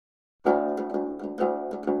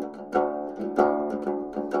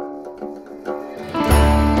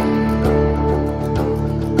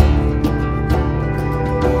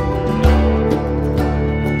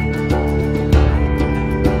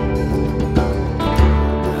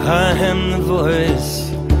I am the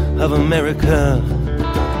voice of America,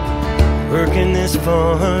 working this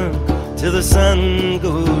farm till the sun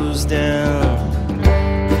goes down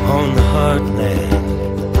on the heartland.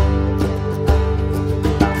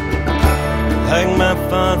 Like my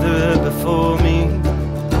father before me,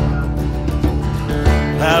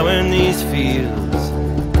 plowing these fields,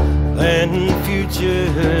 planting the future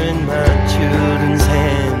in my children's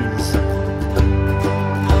hands.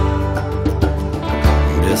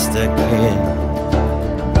 Best I can.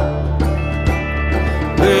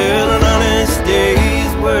 Well, an honest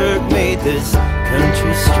day's work made this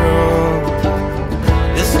country strong.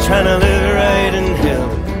 Just trying to live right and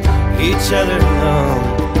help each other along.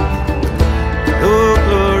 Oh,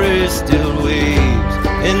 glory still waves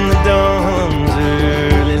in the dawn's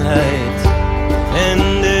early light,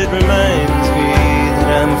 and it reminds me that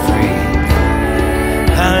I'm free.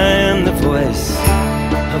 I am the voice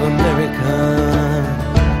of America.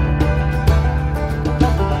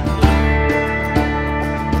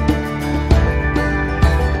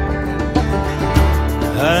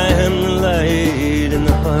 I am the light in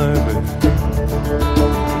the harbor,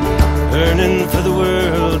 burning for the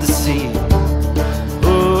world to see.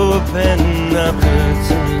 Open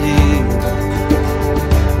opportunity.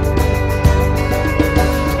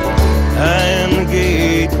 I am the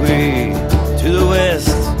gateway to the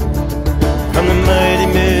west, from the mighty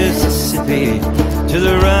Mississippi to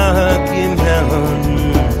the Rocky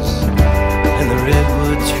Mountains and the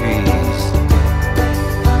redwood trees.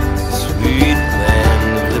 Sweet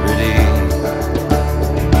land of liberty.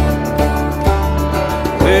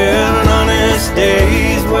 Well, an honest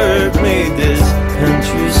day's work made this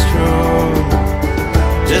country strong.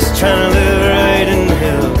 Just trying to live right and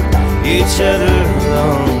help each other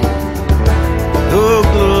along. Oh,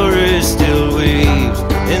 glory still waves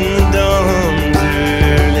in the dawn's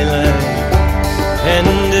early light, and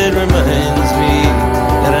it reminds me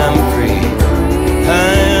that I'm free. I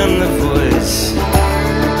am the voice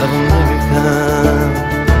of America.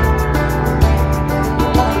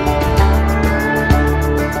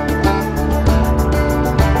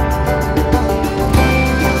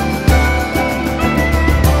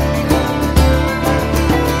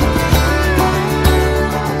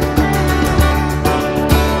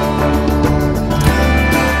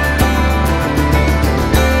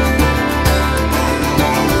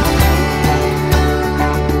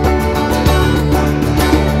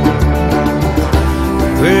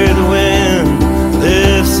 Where the wind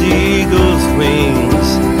lifts eagle's wings,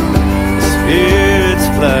 spirits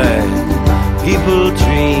fly, people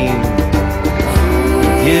dream,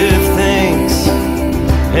 give thanks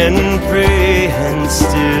and pray and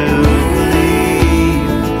still believe.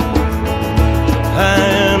 I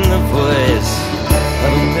am the voice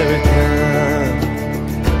of America.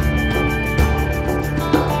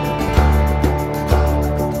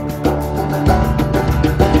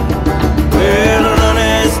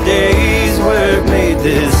 Day's work made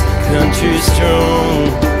this country strong.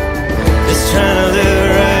 Just trying to live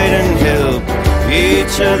right and help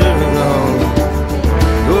each other along.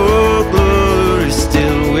 Oh, glory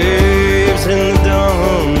still waves in the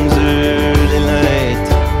dawn's early light,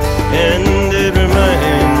 and it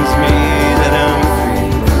reminds me that I'm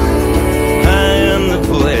free. I am the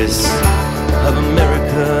voice of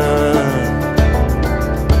America.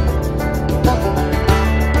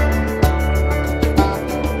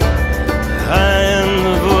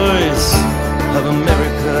 Of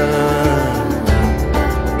America.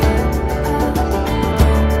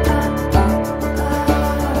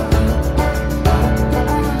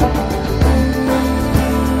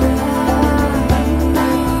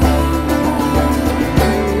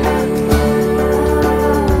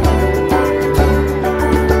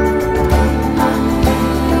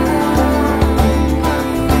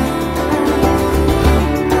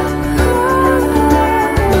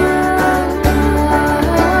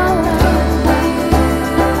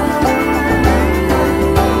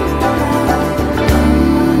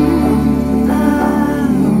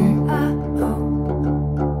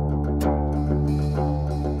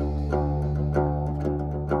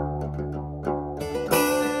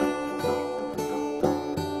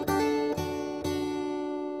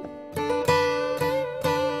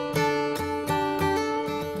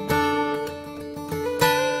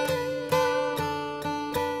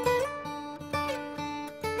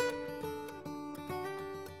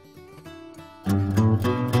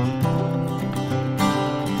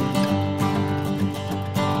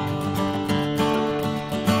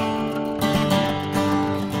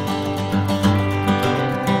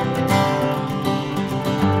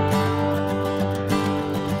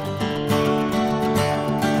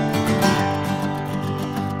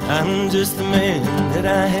 I'm just the man that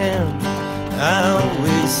I am. I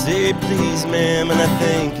always say please ma'am, and I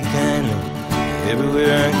thank you kindly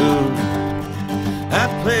everywhere I go. I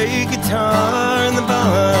play guitar in the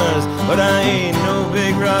bars, but I ain't no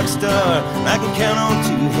big rock star. I can count on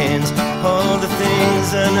two hands all the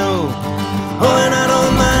things I know. Oh, and I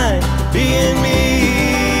don't mind being me.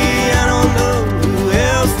 I don't know who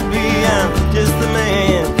else to be. I'm just the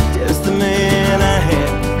man I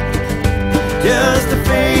am. Just a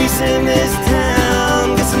face in this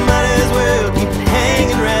town. Guess I might as well keep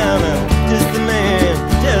hanging around. I'm just the man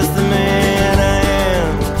I am.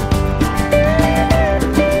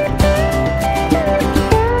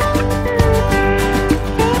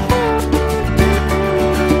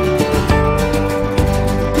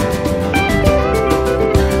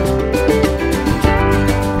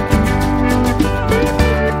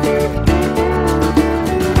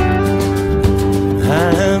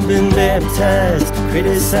 I've been baptized,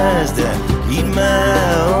 criticized. I keep my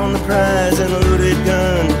eye on the prize and a loaded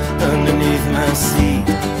gun underneath my seat.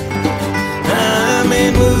 I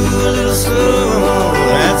may move a little slow,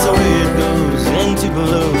 that's the way it goes. And too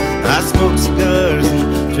below, I smoke cigars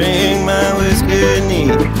and drink my whiskey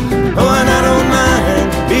neat. Oh, and I don't mind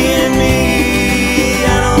being me.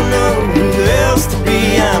 I don't know who else to be.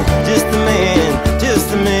 I'm just the man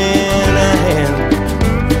I am.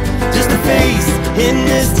 Just a face in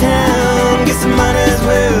this town. Guess I might as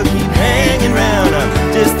well keep hanging round.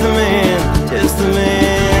 I'm just the man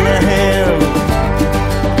I am.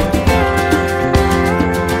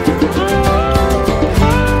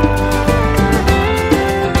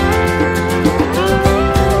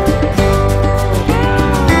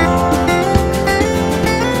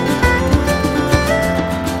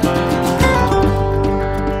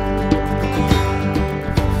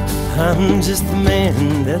 I'm just the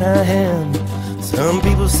man that I am. Some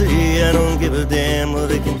people say I don't give a damn. Well,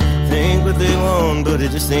 they can think what they want, but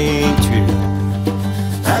it just ain't true.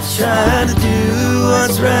 I try to do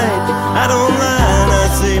what's right. I don't lie, and I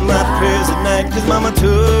say my prayers at night, 'cause mama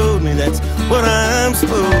told me that's what I'm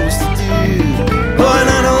supposed to do. Boy,